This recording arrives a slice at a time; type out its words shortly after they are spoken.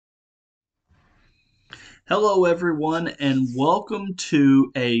Hello, everyone, and welcome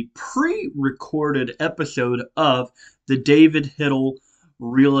to a pre-recorded episode of the David Hittle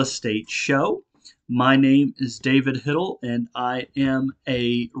Real Estate Show. My name is David Hittle, and I am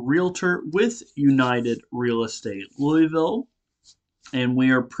a realtor with United Real Estate Louisville. And we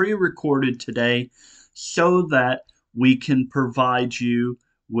are pre-recorded today so that we can provide you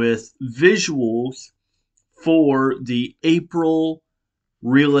with visuals for the April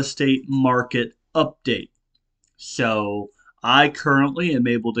real estate market update. So I currently am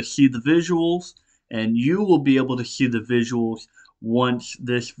able to see the visuals, and you will be able to see the visuals once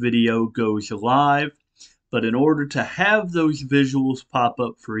this video goes live. But in order to have those visuals pop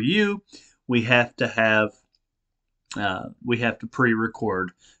up for you, we have to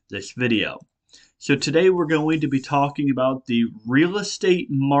pre-record this video. So today we're going to be talking about the real estate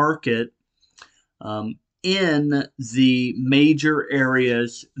market in the major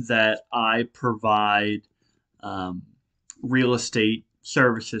areas that I provide real estate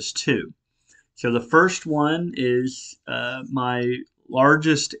services to. So the first one is my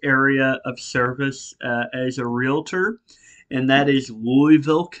largest area of service as a realtor, and that is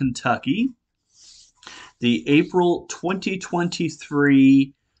Louisville, Kentucky. The April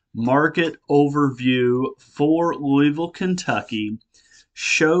 2023 market overview for Louisville, Kentucky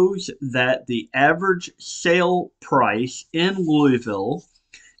shows that the average sale price in Louisville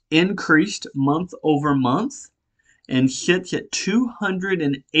increased month over month and sits at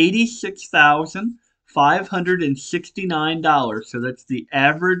 $286,569. So that's the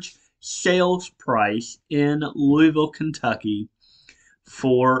average sales price in Louisville, Kentucky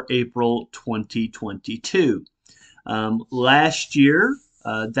for April 2022. Last year,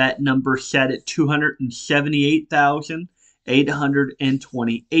 that number sat at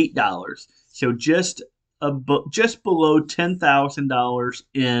 $278,828. So just below $10,000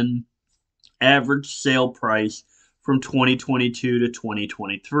 in average sale price from 2022 to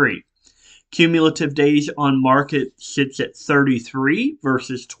 2023. Cumulative days on market sits at 33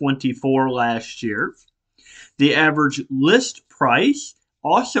 versus 24 last year. The average list price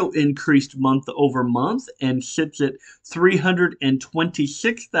also increased month over month and sits at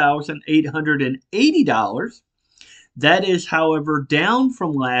 $326,880. That is, however, down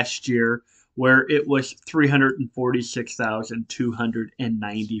from last year where it was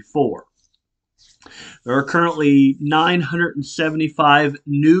 $346,294. There are currently 975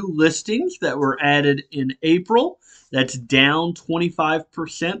 new listings that were added in April. That's down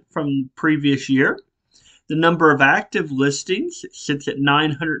 25% from the previous year. The number of active listings sits at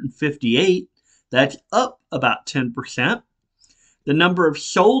 958. That's up about 10%. The number of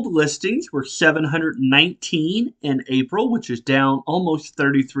sold listings were 719 in April, which is down almost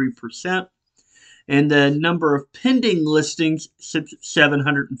 33%. And the number of pending listings sits at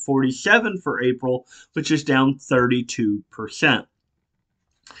 747 for April, which is down 32%.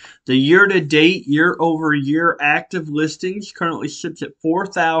 The year-to-date, year-over-year active listings currently sits at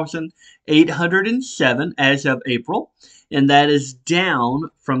 4,807 as of April, and that is down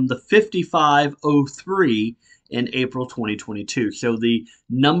from the 5,503 in April 2022. So the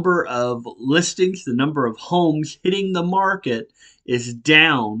number of listings, the number of homes hitting the market is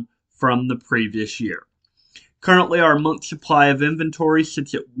down from the previous year. Currently, our month supply of inventory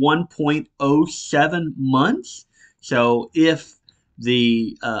sits at 1.07 months. So if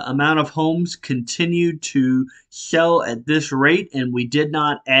the amount of homes continued to sell at this rate and we did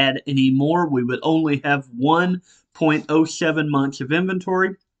not add any more, we would only have 1.07 months of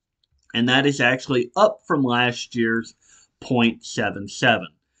inventory, and that is actually up from last year's 0.77.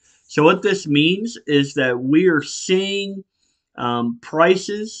 So what this means is that we are seeing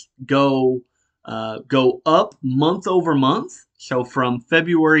prices go up month over month. So from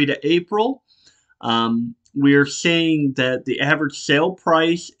February to April, we are seeing that the average sale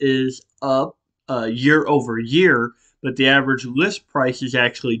price is up year over year, but the average list price is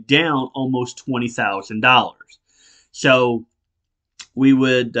actually down almost $20,000. So we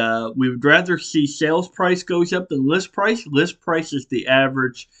would rather see sales price goes up than list price. List price is the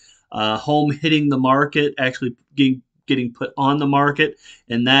average home hitting the market, actually getting put on the market,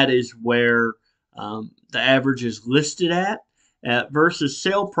 and that is where the average is listed at versus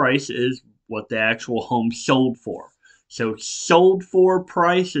sale price is what the actual home sold for. So sold for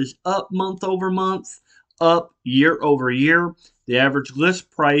price is up month over month, up year over year. The average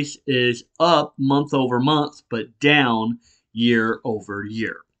list price is up month over month, but down year over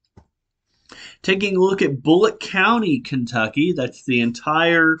year. Taking a look at Bullitt County, Kentucky, that's the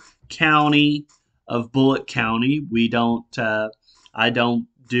entire county of Bullitt County. I don't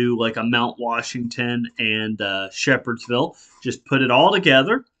do like a Mount Washington and Shepherdsville. Just put it all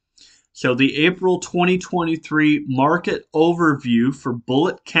together. So the April 2023 market overview for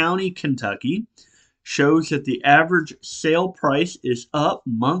Bullitt County, Kentucky shows that the average sale price is up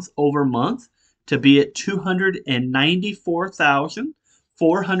month over month to be at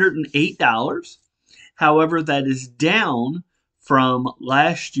 $294,408. However, that is down from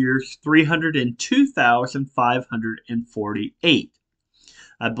last year's $302,548.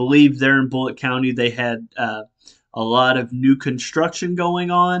 I believe there in Bullitt County they had a lot of new construction going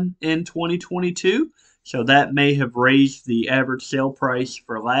on in 2022. So that may have raised the average sale price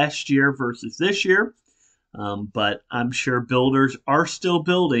for last year versus this year. But I'm sure builders are still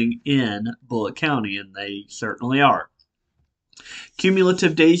building in Bullitt County, and they certainly are.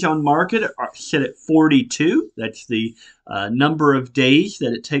 Cumulative days on market are sit at 42. That's the number of days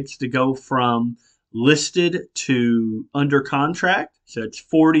that it takes to go from listed to under contract. So it's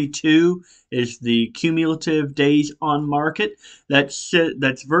 42 is the cumulative days on market. That's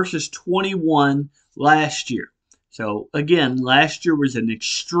versus 21 last year. So again, last year was an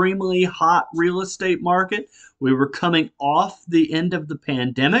extremely hot real estate market. We were coming off the end of the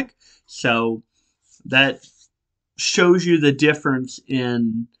pandemic. So that shows you the difference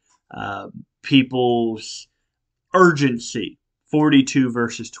in people's urgency, 42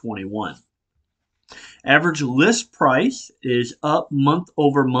 versus 21. Average list price is up month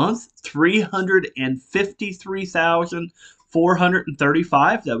over month,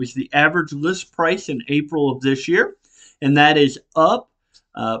 $353,435. That was the average list price in April of this year, and that is up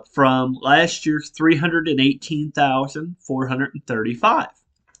from last year's $318,435.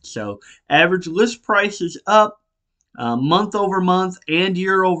 So average list price is up month over month and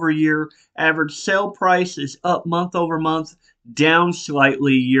year over year. Average sale price is up month over month, down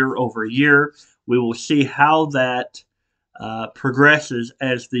slightly year over year. We will see how that progresses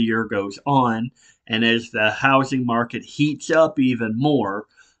as the year goes on and as the housing market heats up even more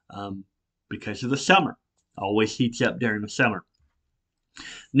because of the summer. Always heats up during the summer.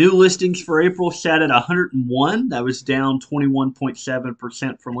 New listings for April sat at 101. That was down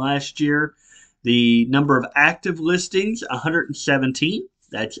 21.7% from last year. The number of active listings, 117.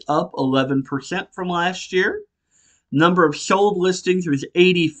 That's up 11% from last year. Number of sold listings was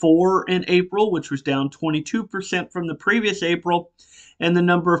 84 in April, which was down 22% from the previous April. And the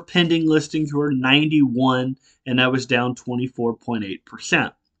number of pending listings were 91, and that was down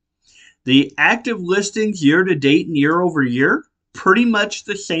 24.8%. The active listings year to date and year over year, pretty much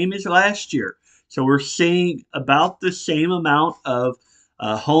the same as last year. So we're seeing about the same amount of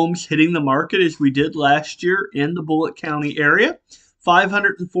homes hitting the market as we did last year in the Bullitt County area.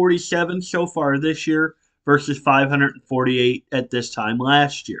 547 so far this year versus 548 at this time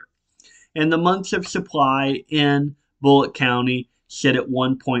last year. And the months of supply in Bullitt County sit at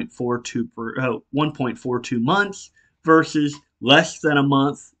 1.42 months versus less than a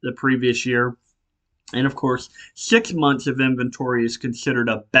month the previous year. And of course, 6 months of inventory is considered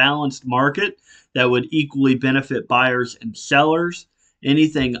a balanced market that would equally benefit buyers and sellers.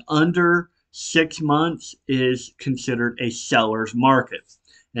 Anything under 6 months is considered a seller's market.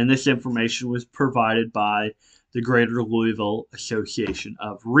 And this information was provided by the Greater Louisville Association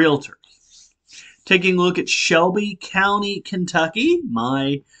of Realtors. Taking a look at Shelby County, Kentucky,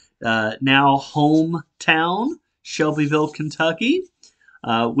 my now hometown, Shelbyville, Kentucky.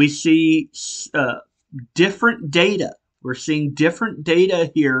 We see different data. We're seeing different data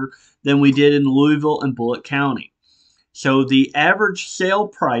here than we did in Louisville and Bullitt County. So the average sale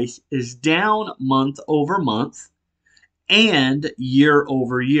price is down month over month and year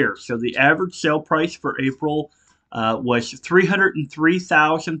over year. So the average sale price for April was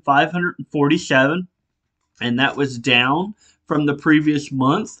 $303,547, and that was down from the previous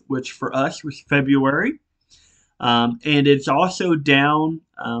month, which for us was February. And it's also down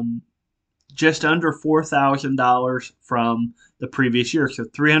just under $4,000 from the previous year. So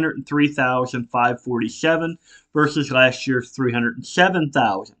 $303,547 versus last year's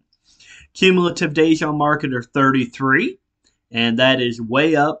 $307,000. Cumulative days on market are 33, and that is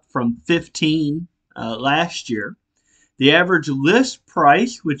way up from 15 last year. The average list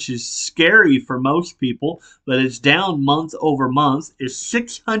price, which is scary for most people, but it's down month over month, is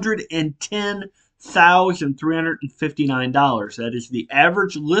 $610,359. That is the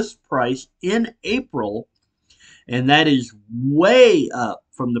average list price in April, and that is way up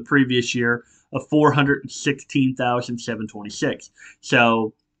from the previous year of $416,726.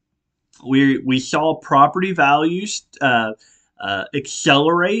 So we saw property values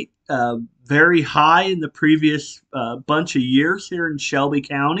accelerate very high in the previous bunch of years here in Shelby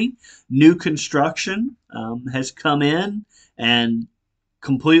County. New construction has come in, and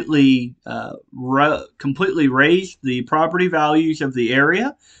completely completely raised the property values of the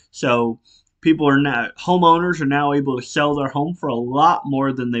area. So homeowners are now able to sell their home for a lot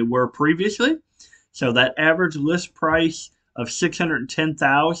more than they were previously. So that average list price of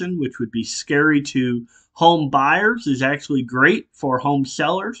 $610,000, which would be scary to home buyers, is actually great for home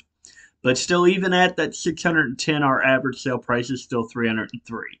sellers. But still, even at that 610, our average sale price is still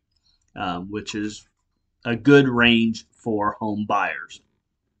 303, which is a good range for home buyers.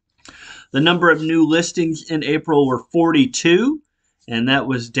 The number of new listings in April were 42, and that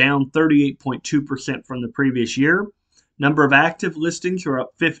was down 38.2% from the previous year. Number of active listings were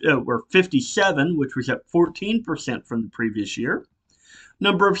 57, which was up 14% from the previous year.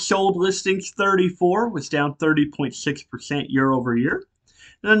 Number of sold listings, 34, was down 30.6% year over year.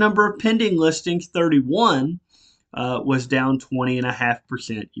 And the number of pending listings, 31, was down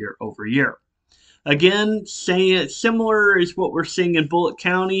 20.5% year over year. Again, similar is what we're seeing in Bullitt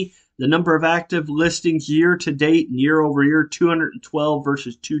County. The number of active listings year to date and year over year, 212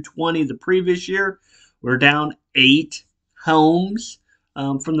 versus 220 the previous year. We're down 8 homes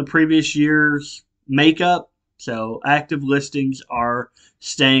from the previous year's makeup. So active listings are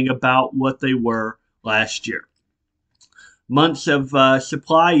staying about what they were last year. Months of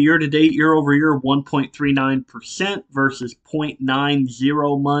supply year to date, year over year, 1.39% versus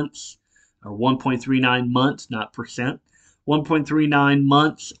 0.90 months, or 1.39 months, not percent. 1.39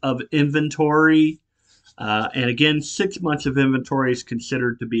 months of inventory. And again, 6 months of inventory is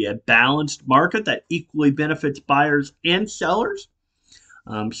considered to be a balanced market that equally benefits buyers and sellers.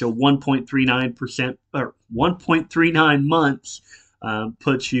 So 1.39% or 1.39 months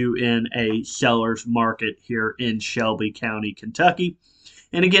puts you in a seller's market here in Shelby County, Kentucky.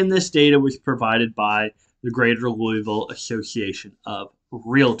 And again, this data was provided by the Greater Louisville Association of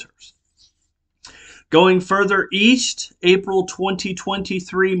Realtors. Going further east, April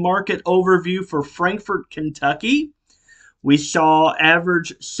 2023 market overview for Frankfort, Kentucky. We saw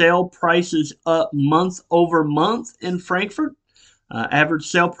average sale prices up month over month in Frankfort. Average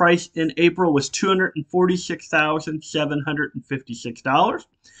sale price in April was $246,756.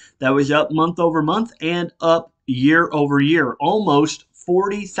 That was up month over month and up year over year, almost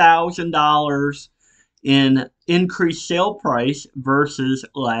 $40,000 in increased sale price versus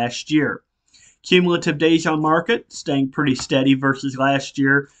last year. Cumulative days on market staying pretty steady versus last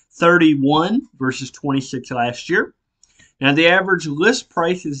year, 31 versus 26 last year. Now the average list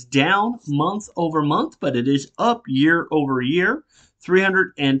price is down month over month, but it is up year over year.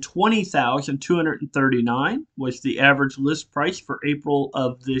 $320,239 was the average list price for April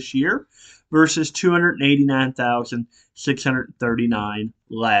of this year versus $289,639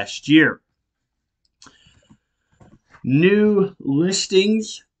 last year. New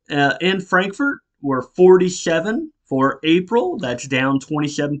listings in Frankfort were 47 for April. That's down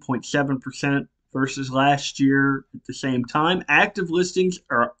 27.7% versus last year at the same time. Active listings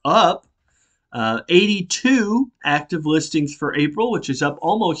are up 82 active listings for April, which is up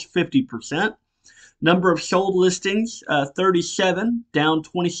almost 50%. Number of sold listings, 37, down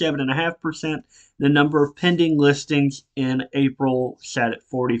 27.5%. The number of pending listings in April sat at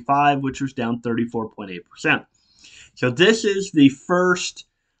 45, which was down 34.8%. So this is the first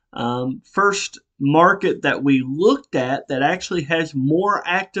market that we looked at that actually has more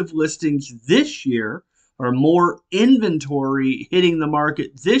active listings this year, or more inventory hitting the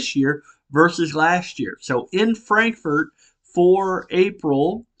market this year versus last year. So in Frankfort for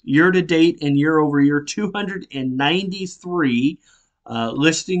April, year to date and year over year, 293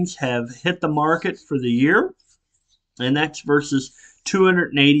 listings have hit the market for the year, and that's versus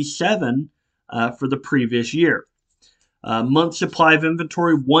 287 for the previous year. Month supply of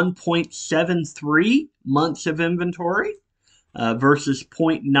inventory, 1.73 months of inventory versus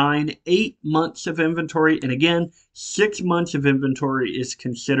 0.98 months of inventory. And again, 6 months of inventory is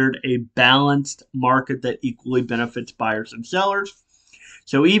considered a balanced market that equally benefits buyers and sellers.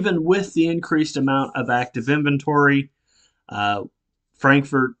 So even with the increased amount of active inventory,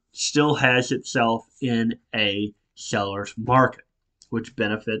 Frankfort still has itself in a seller's market, which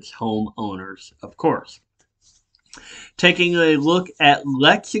benefits homeowners, of course. Taking a look at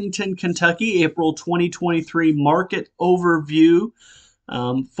Lexington, Kentucky, April 2023 market overview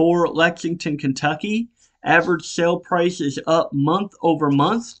for Lexington, Kentucky. Average sale price is up month over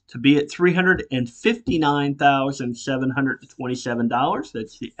month to be at $359,727.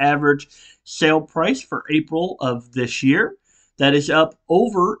 That's the average sale price for April of this year. That is up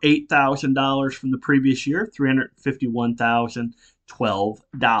over $8,000 from the previous year,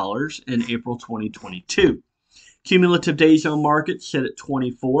 $351,012 in April 2022. Cumulative days on market sit at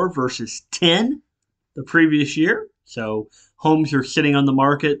 24 versus 10 the previous year. So homes are sitting on the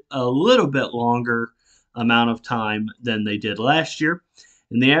market a little bit longer amount of time than they did last year.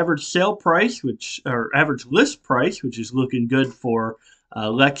 And the average sale price, or average list price, which is looking good for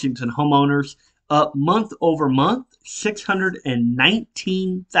Lexington homeowners, up month over month,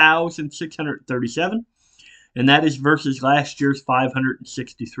 619,637, and that is versus last year's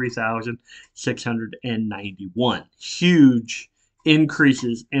 563,691. Huge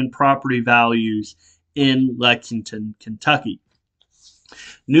increases in property values in Lexington, Kentucky.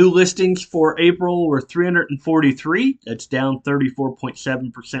 New listings for April were 343. That's down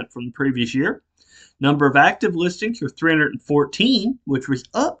 34.7% from the previous year. Number of active listings were 314, which was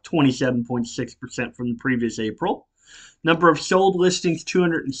up 27.6% from the previous April. Number of sold listings,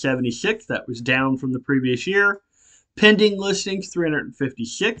 276. That was down from the previous year. Pending listings,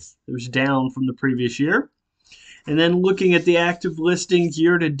 356. It was down from the previous year. And then looking at the active listings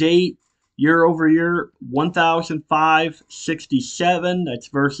year to date, year over year, 1,567. That's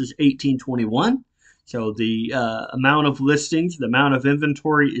versus 1,821. So the amount of listings, the amount of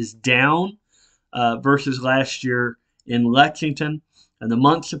inventory is down versus last year in Lexington. And the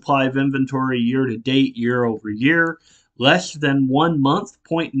month supply of inventory year to date, year over year, less than 1 month,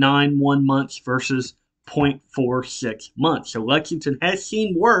 0.91 months versus 0.46 months. So Lexington has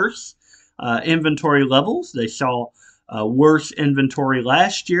seen worse inventory levels. They saw worse inventory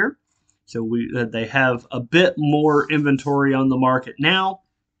last year. So they have a bit more inventory on the market now.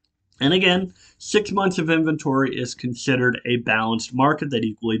 And again, 6 months of inventory is considered a balanced market that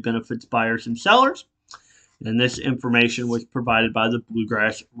equally benefits buyers and sellers. And this information was provided by the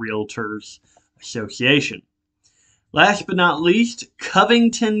Bluegrass Realtors Association. Last but not least,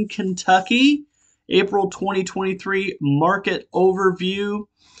 Covington, Kentucky, April 2023 market overview.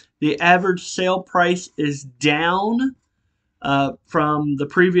 The average sale price is down from the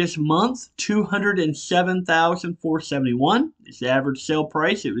previous month, $207,471 is the average sale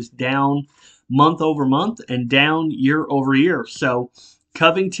price. It was down month over month and down year over year. So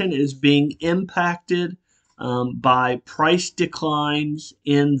Covington is being impacted by price declines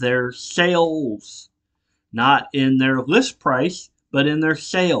in their sales, not in their list price, but in their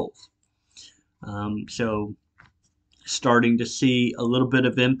sales. So starting to see a little bit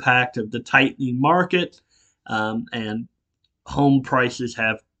of impact of the tightening market, and home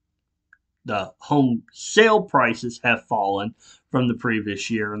sale prices have fallen from the previous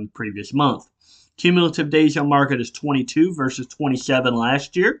year and the previous month. Cumulative days on market is 22 versus 27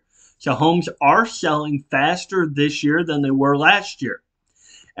 last year. So homes are selling faster this year than they were last year.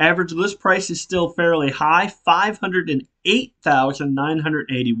 Average list price is still fairly high.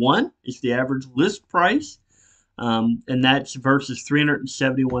 $508,981 is the average list price. And that's versus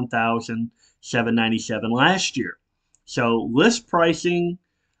 $371,797 last year. So list pricing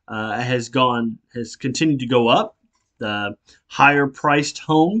has continued to go up. The higher priced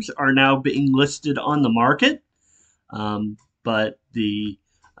homes are now being listed on the market, but the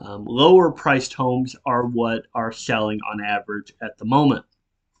lower priced homes are what are selling on average at the moment.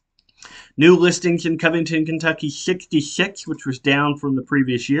 New listings in Covington, Kentucky, 66, which was down from the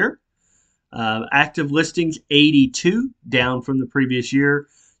previous year. Active listings, 82, down from the previous year.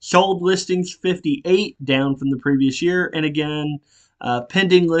 Sold listings, 58, down from the previous year. And again,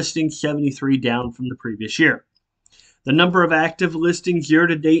 pending listings, 73, down from the previous year. The number of active listings year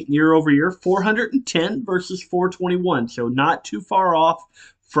to date and year over year, 410 versus 421. So not too far off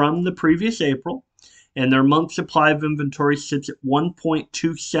from the previous April. And their month supply of inventory sits at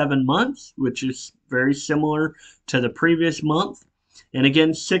 1.27 months, which is very similar to the previous month. And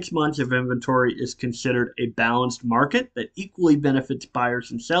again, 6 months of inventory is considered a balanced market that equally benefits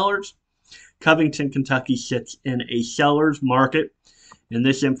buyers and sellers. Covington, Kentucky sits in a seller's market, and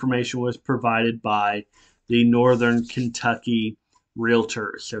this information was provided by the Northern Kentucky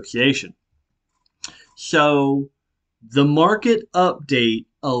Realtor Association. So the market update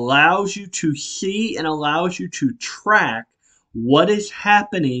allows you to see and allows you to track what is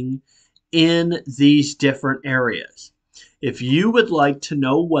happening in these different areas. If you would like to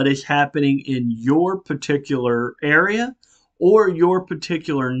know what is happening in your particular area or your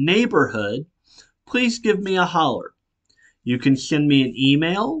particular neighborhood, please give me a holler. You can send me an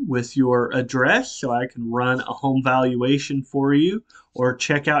email with your address so I can run a home valuation for you, or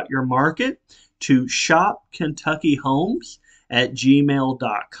check out your market to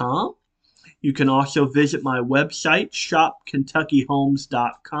shopkentuckyhomes@gmail.com. You can also visit my website,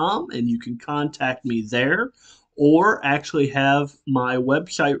 shopkentuckyhomes.com, and you can contact me there, or actually have my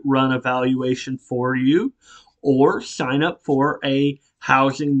website run a valuation for you, or sign up for a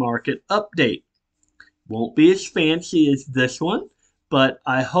housing market update. Won't be as fancy as this one, but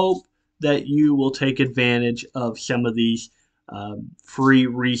I hope that you will take advantage of some of these free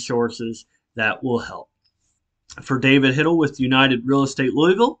resources that will help. For David Hittle with United Real Estate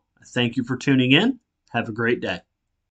Louisville, thank you for tuning in. Have a great day.